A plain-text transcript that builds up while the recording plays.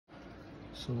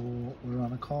So we're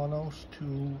on a call out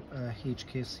to a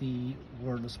Hkc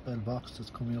Wireless bell box that's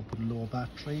coming up with a low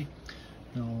battery.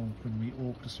 Now when we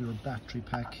open this little battery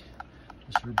pack,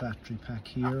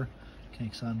 here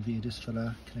connects on via this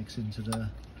fella, connects into the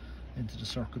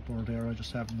circuit board there. I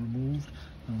just have them removed.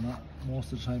 Now,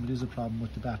 most of the time it is a problem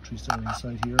with the batteries that are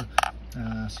inside here.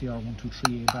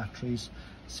 CR123A batteries,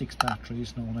 6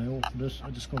 batteries. Now when I opened it, I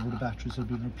discovered the batteries had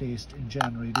been replaced in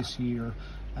January this year,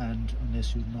 and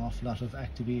unless you have an awful lot of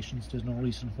activations, there's no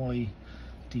reason why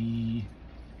the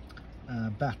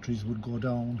batteries would go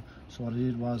down. So what I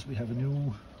did was, we have a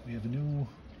new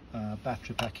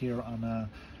battery pack here on a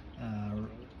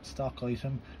stock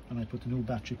item, and I put the new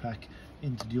battery pack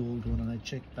into the old one, and I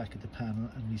checked back at the panel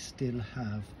and we still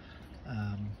have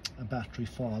a battery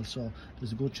fall. So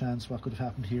there's a good chance what could have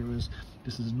happened here is,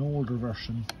 this is an older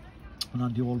version, and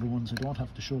on the older ones I don't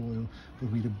have to show you,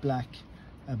 but we had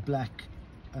a black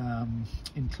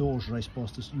enclosure, I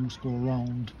suppose, this used to go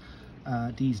around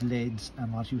these leads,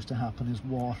 and what used to happen is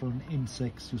water and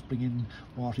insects used to bring in,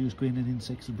 and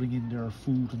insects would bring in their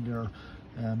food and their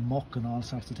muck and all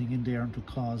sorts of thing in there, and to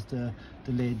cause the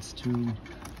leads to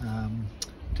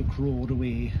corrode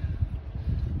away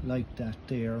like that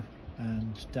there,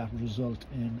 and that would result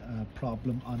in a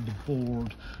problem on the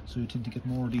board. So you tend to get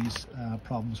more of these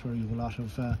problems where you have a lot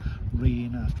of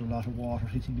rain after a lot of water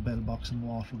hitting the bell box and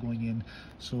water going in.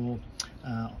 So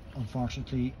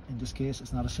unfortunately in this case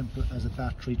it's not as simple as a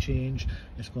battery change.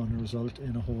 It's going to result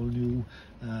in a whole new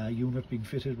unit being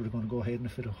fitted. We're going to go ahead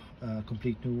and fit a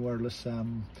complete new wireless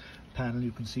panel.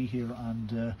 You can see here on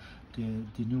the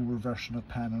newer version of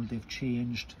panel, they've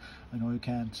changed. I know you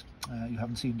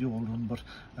haven't seen the old one, but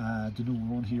the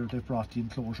newer one here, they've brought the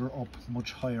enclosure up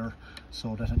much higher,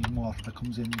 so that any water that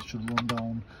comes in should run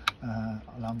down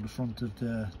along the front of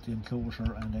the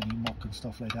enclosure, and any muck and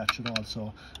stuff like that should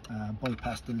also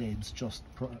bypass the leads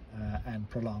and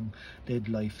prolong lead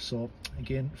life. So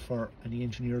again, for any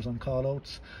engineers on call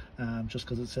outs, just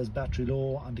because it says battery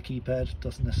low on the keypad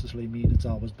doesn't necessarily mean it's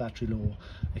always battery low.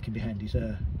 It can be handy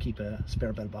to keep a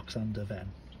spare bell box on the van.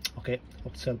 Okay,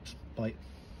 hope this helps. Bye.